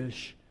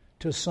foolish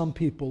to some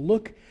people.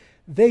 Look,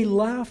 they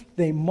laughed,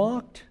 they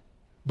mocked,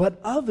 but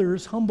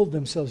others humbled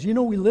themselves. You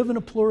know, we live in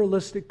a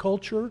pluralistic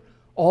culture.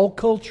 All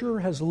culture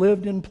has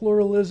lived in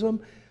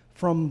pluralism.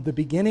 From the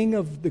beginning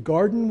of the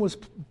garden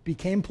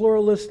became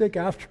pluralistic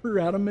after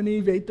Adam and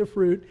Eve ate the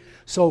fruit.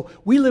 So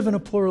we live in a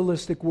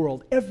pluralistic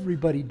world.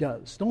 Everybody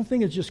does. Don't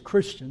think it's just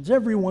Christians.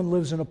 Everyone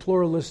lives in a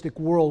pluralistic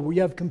world where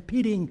you have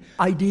competing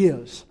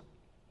ideas.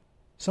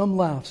 Some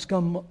laugh,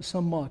 some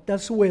mock.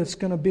 That's the way it's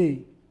going to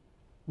be.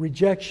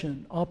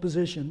 Rejection,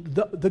 opposition.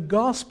 The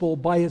gospel,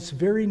 by its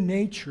very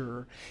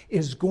nature,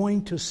 is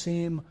going to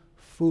seem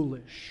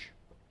foolish.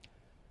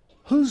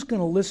 Who's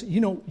going to listen?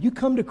 You know, you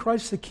come to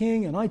Christ the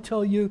King and I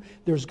tell you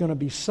there's going to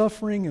be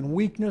suffering and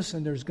weakness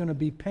and there's going to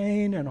be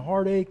pain and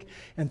heartache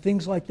and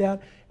things like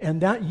that.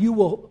 And that you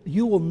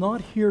will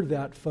not hear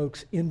that,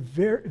 folks. In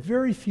very,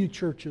 very few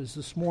churches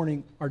this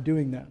morning are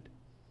doing that.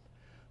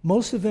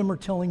 Most of them are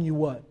telling you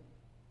what?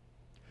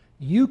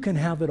 You can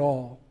have it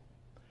all.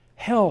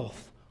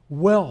 Health,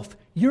 wealth.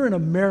 You're an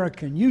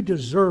American. You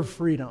deserve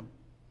freedom.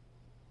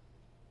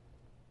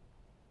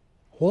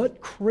 What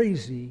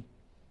crazy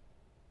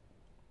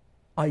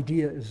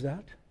idea is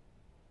that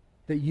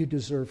you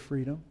deserve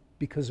freedom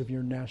because of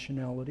your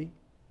nationality?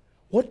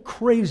 What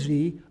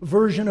crazy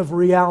version of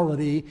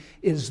reality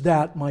is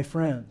that, my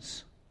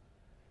friends?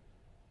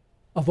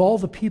 Of all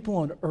the people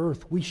on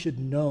earth, we should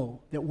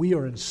know that we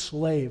are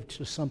enslaved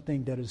to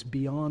something that is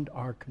beyond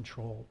our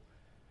control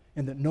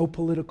and that no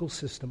political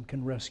system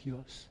can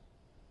rescue us.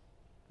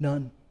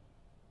 None.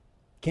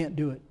 Can't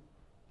do it.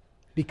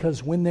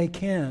 Because when they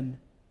can,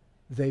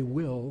 they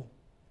will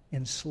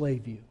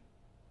enslave you.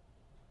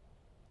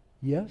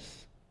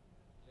 Yes?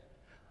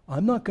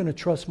 I'm not going to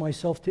trust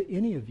myself to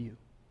any of you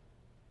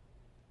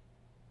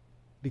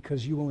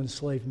because you will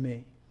enslave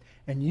me.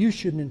 And you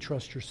shouldn't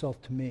entrust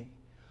yourself to me.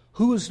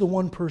 Who is the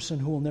one person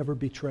who will never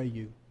betray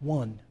you?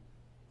 One.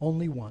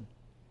 Only one.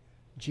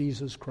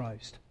 Jesus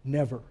Christ.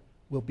 Never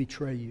will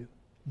betray you.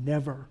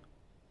 Never.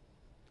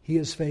 He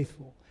is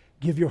faithful.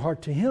 Give your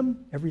heart to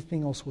Him.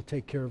 Everything else will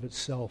take care of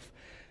itself.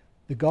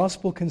 The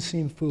gospel can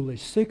seem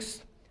foolish.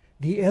 Sixth,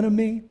 the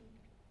enemy.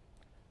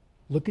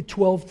 Look at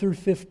 12 through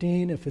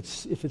 15. If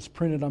it's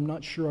printed, I'm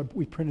not sure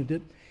we printed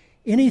it.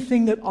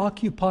 Anything that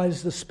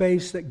occupies the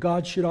space that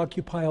God should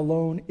occupy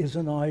alone is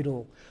an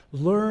idol.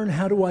 Learn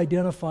how to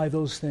identify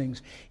those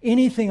things.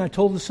 Anything, I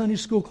told the Sunday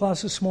school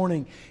class this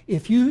morning,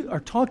 if you are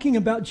talking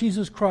about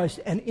Jesus Christ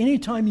and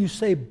anytime you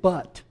say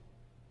but,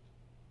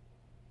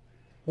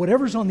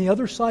 whatever's on the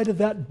other side of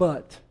that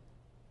but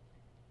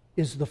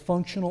is the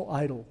functional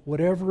idol,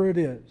 whatever it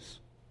is.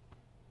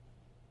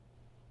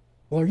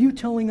 Well, are you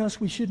telling us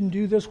we shouldn't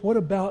do this? What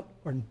about,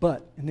 or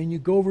but, and then you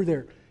go over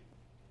there.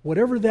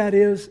 Whatever that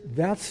is,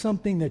 that's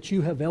something that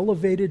you have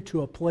elevated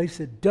to a place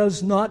that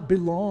does not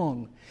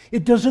belong.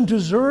 It doesn't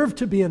deserve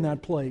to be in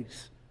that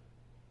place.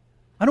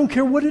 I don't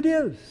care what it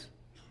is.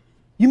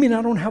 You mean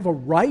I don't have a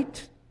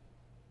right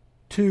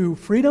to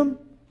freedom?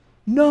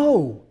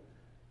 No.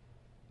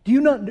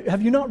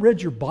 Have you not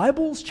read your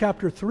Bibles?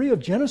 Chapter 3 of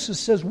Genesis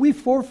says we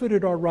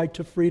forfeited our right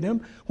to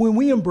freedom when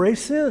we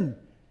embrace sin.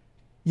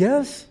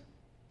 Yes?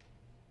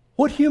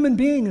 What human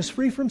being is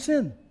free from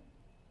sin?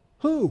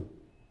 Who?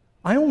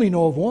 I only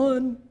know of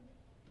one.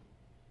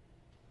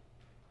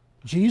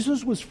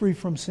 Jesus was free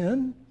from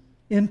sin,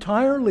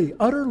 entirely,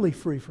 utterly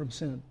free from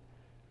sin.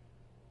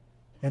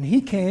 And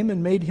He came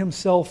and made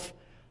Himself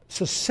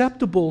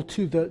susceptible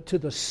to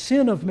the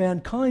sin of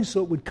mankind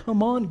so it would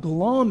come on,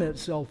 glom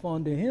itself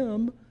onto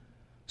Him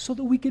so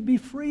that we could be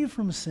free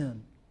from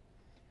sin.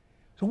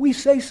 So we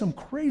say some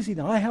crazy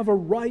thing. I have a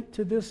right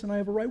to this and I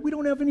have a right. We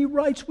don't have any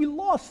rights. We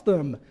lost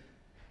them.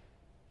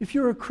 If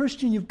you're a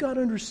Christian, you've got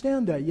to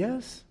understand that,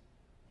 yes?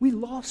 We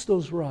lost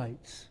those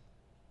rights.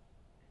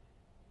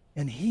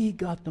 And He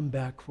got them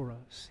back for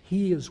us.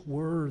 He is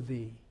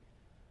worthy.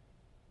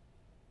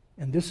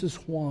 And this is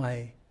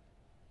why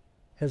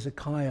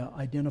Hezekiah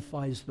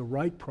identifies the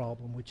right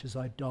problem, which is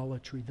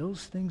idolatry.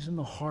 Those things in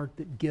the heart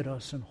that get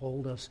us and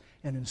hold us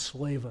and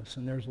enslave us.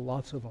 And there's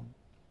lots of them.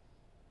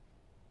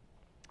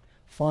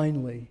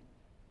 Finally,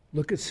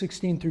 look at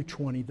 16 through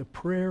 20, the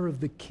prayer of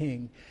the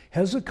king.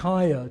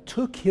 Hezekiah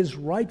took his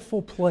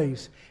rightful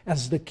place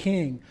as the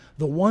king,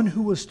 the one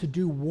who was to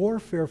do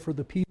warfare for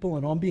the people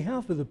and on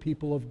behalf of the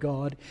people of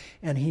God.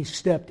 And he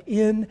stepped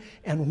in,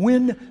 and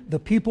when the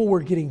people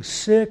were getting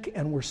sick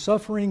and were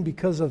suffering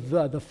because of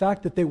the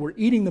fact that they were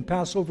eating the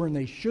Passover and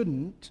they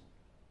shouldn't,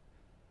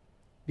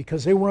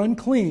 because they were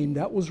unclean,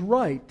 that was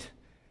right.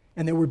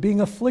 And they were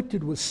being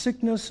afflicted with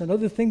sickness and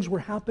other things were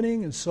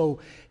happening. And so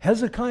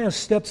Hezekiah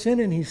steps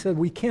in and he said,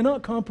 we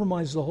cannot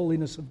compromise the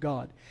holiness of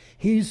God.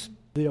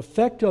 The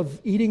effect of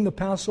eating the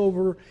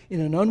Passover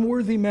in an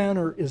unworthy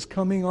manner is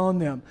coming on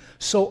them.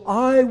 So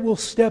I will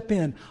step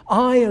in.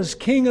 I, as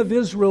king of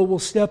Israel, will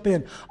step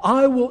in.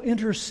 I will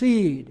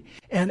intercede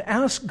and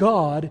ask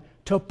God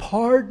to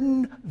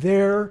pardon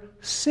their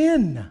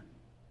sin.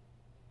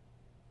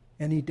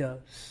 And He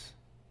does.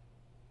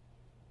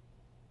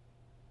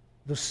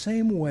 The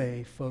same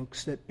way,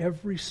 folks, that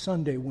every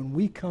Sunday when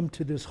we come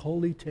to this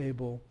holy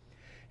table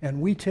and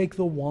we take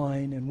the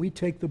wine and we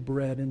take the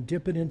bread and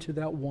dip it into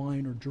that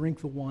wine or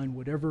drink the wine,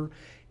 whatever,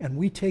 and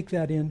we take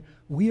that in,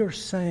 we are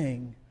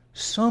saying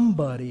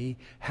somebody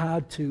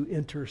had to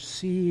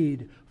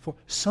intercede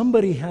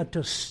somebody had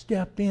to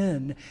step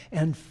in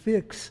and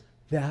fix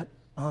that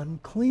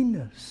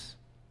uncleanness.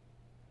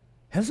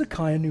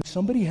 Hezekiah knew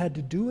somebody had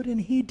to do it,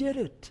 and he did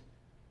it.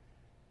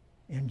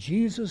 And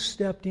Jesus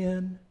stepped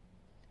in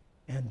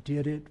and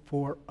did it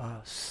for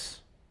us.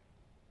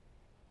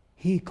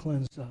 He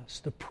cleansed us.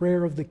 The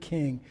prayer of the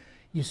king.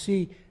 You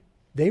see,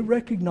 they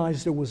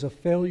recognized there was a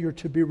failure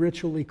to be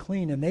ritually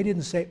clean, and they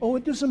didn't say, oh,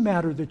 it doesn't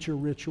matter that you're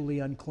ritually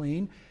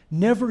unclean.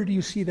 Never do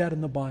you see that in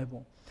the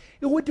Bible.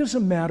 Oh, it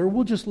doesn't matter.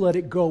 We'll just let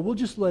it go. We'll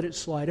just let it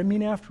slide. I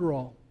mean, after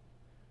all,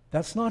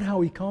 that's not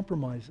how He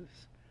compromises.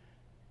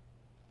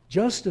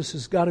 Justice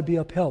has got to be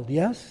upheld,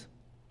 yes?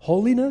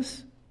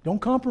 Holiness, don't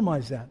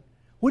compromise that.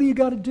 What do you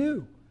got to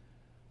do?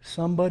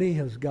 Somebody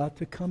has got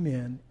to come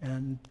in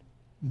and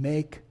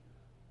make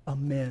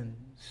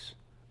amends,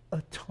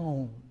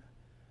 atone,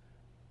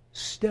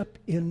 step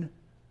in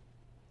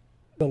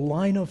the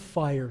line of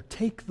fire,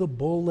 take the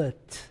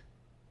bullet,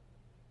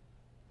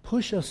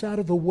 push us out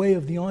of the way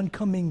of the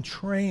oncoming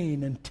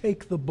train and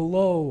take the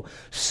blow.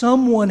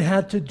 Someone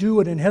had to do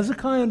it, and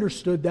Hezekiah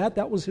understood that.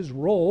 That was his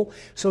role.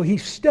 So he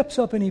steps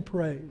up and he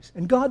prays.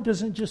 And God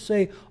doesn't just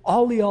say,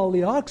 ollie,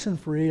 ollie, oxen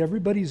free,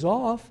 everybody's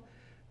off.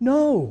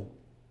 No.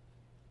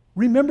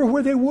 Remember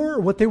where they were,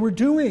 what they were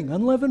doing.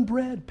 Unleavened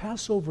bread,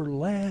 Passover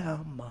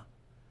lamb.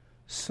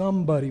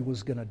 Somebody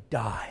was going to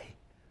die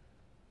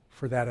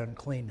for that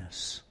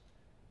uncleanness.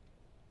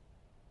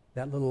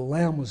 That little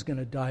lamb was going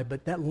to die,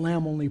 but that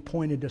lamb only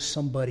pointed to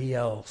somebody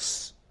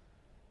else,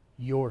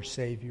 your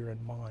Savior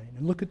and mine.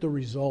 And look at the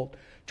result,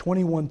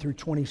 21 through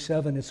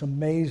 27. It's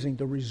amazing.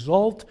 The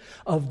result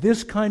of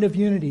this kind of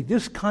unity,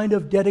 this kind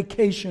of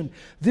dedication,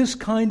 this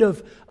kind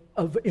of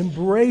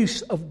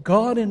embrace of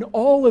God in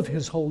all of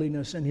His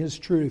holiness and His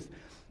truth.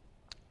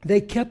 They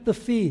kept the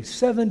feast,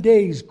 7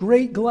 days,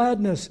 great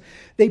gladness.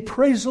 They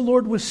praised the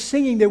Lord with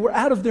singing. They were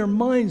out of their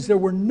minds. There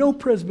were no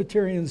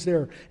Presbyterians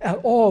there at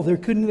all. They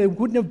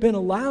wouldn't have been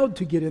allowed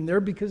to get in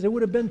there because they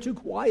would have been too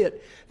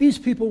quiet. These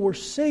people were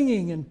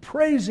singing and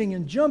praising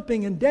and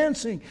jumping and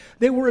dancing.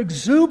 They were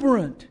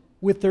exuberant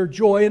with their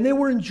joy, and they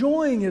were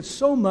enjoying it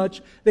so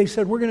much, they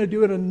said, we're going to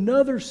do it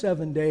another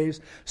 7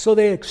 days. So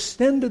they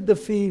extended the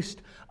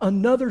feast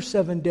another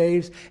 7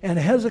 days, and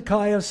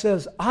Hezekiah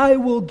says, I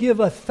will give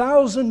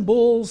 1,000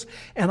 bulls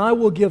and I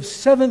will give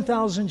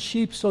 7,000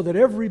 sheep so that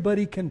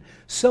everybody can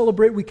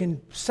celebrate. We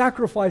can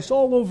sacrifice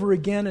all over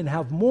again and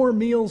have more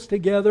meals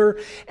together.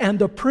 And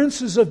the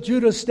princes of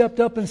Judah stepped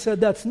up and said,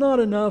 that's not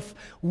enough.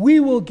 We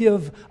will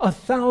give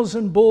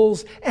 1,000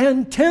 bulls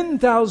and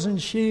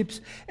 10,000 sheep.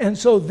 And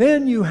so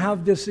then you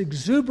have this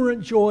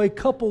exuberant joy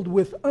coupled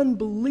with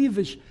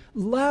unbelievable,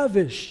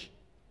 lavish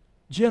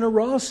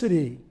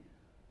generosity,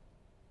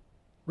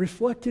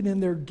 reflected in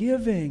their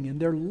giving and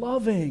their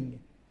loving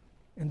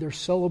and their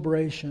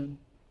celebration.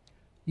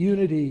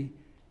 Unity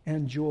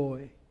and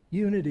joy.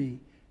 Unity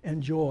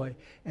and joy.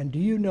 And do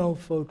you know,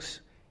 folks,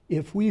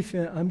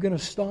 I'm going to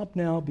stop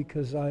now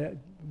because I've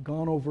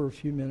gone over a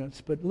few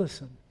minutes, but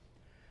listen,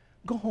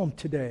 go home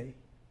today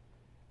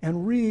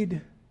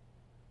and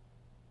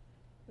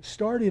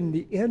start in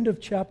the end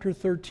of chapter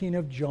 13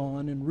 of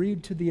John and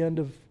read to the end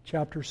of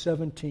chapter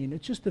 17.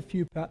 It's just a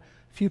few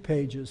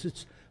pages.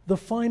 It's the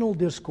final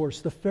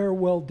discourse, the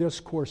farewell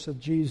discourse of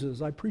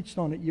Jesus. I preached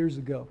on it years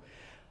ago.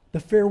 The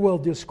farewell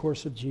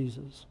discourse of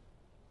Jesus.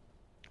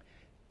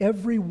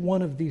 Every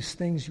one of these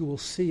things you will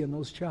see in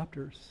those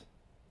chapters.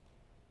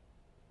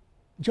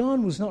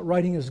 John was not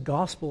writing his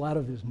gospel out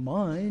of his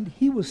mind.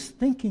 He was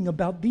thinking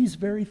about these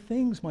very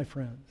things, my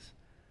friends.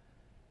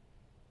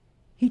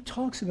 He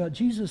talks about,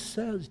 Jesus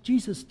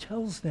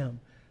tells them,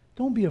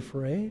 don't be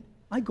afraid.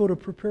 I go to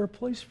prepare a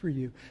place for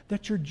you,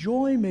 that your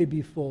joy may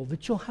be full,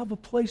 that you'll have a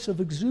place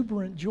of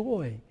exuberant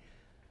joy.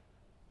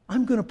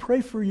 I'm going to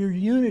pray for your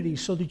unity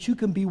so that you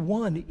can be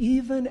one,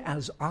 even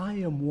as I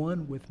am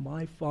one with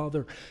my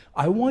Father.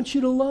 I want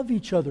you to love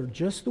each other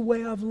just the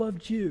way I've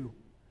loved you.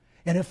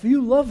 And if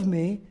you love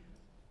me,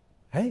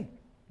 hey,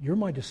 you're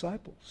my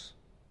disciples.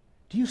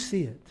 Do you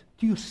see it?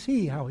 Do you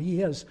see how He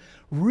has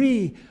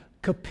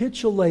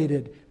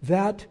recapitulated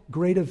that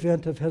great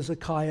event of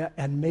Hezekiah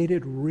and made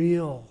it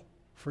real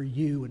for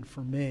you and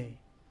for me?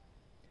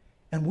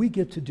 And we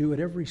get to do it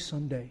every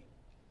Sunday.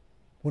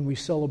 when we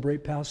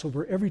celebrate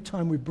Passover. Every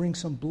time we bring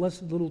some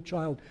blessed little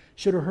child.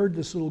 Should have heard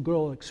this little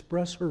girl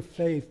express her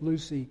faith,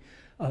 Lucy,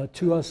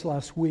 to us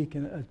last week.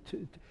 And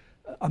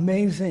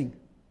amazing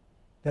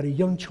that a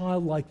young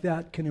child like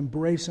that can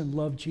embrace and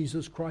love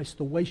Jesus Christ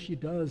the way she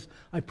does.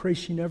 I pray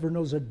she never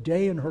knows a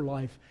day in her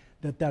life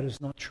that is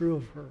not true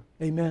of her.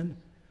 Amen?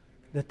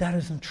 That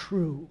isn't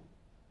true.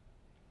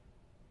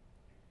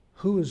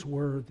 Who is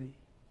worthy?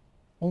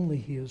 Only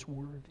He is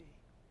worthy.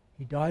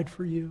 He died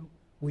for you.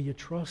 Will you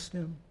trust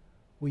Him?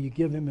 Will you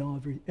give Him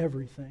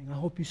everything? I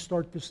hope you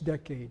start this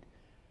decade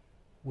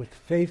with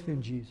faith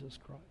in Jesus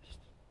Christ.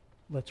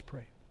 Let's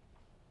pray.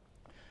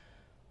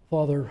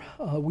 Father,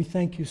 we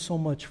thank you so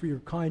much for your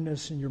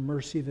kindness and your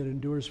mercy that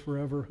endures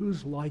forever.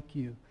 Who's like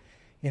you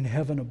in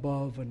heaven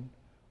above and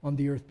on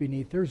the earth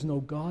beneath? There's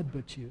no God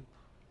but you,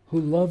 who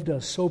loved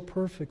us so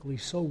perfectly,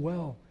 so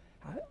well.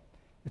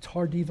 It's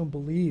hard to even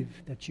believe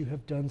that you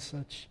have done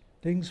such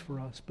things for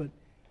us,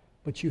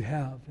 but you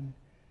have. And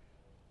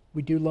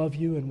we do love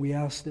you, and we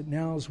ask that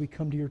now as we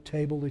come to your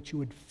table that you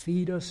would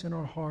feed us in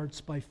our hearts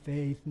by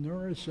faith,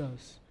 nourish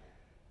us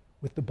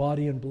with the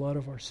body and blood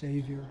of our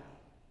Savior.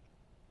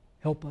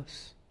 Help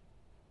us,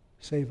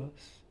 save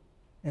us,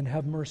 and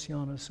have mercy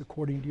on us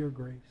according to your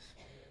grace.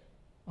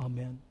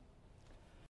 Amen.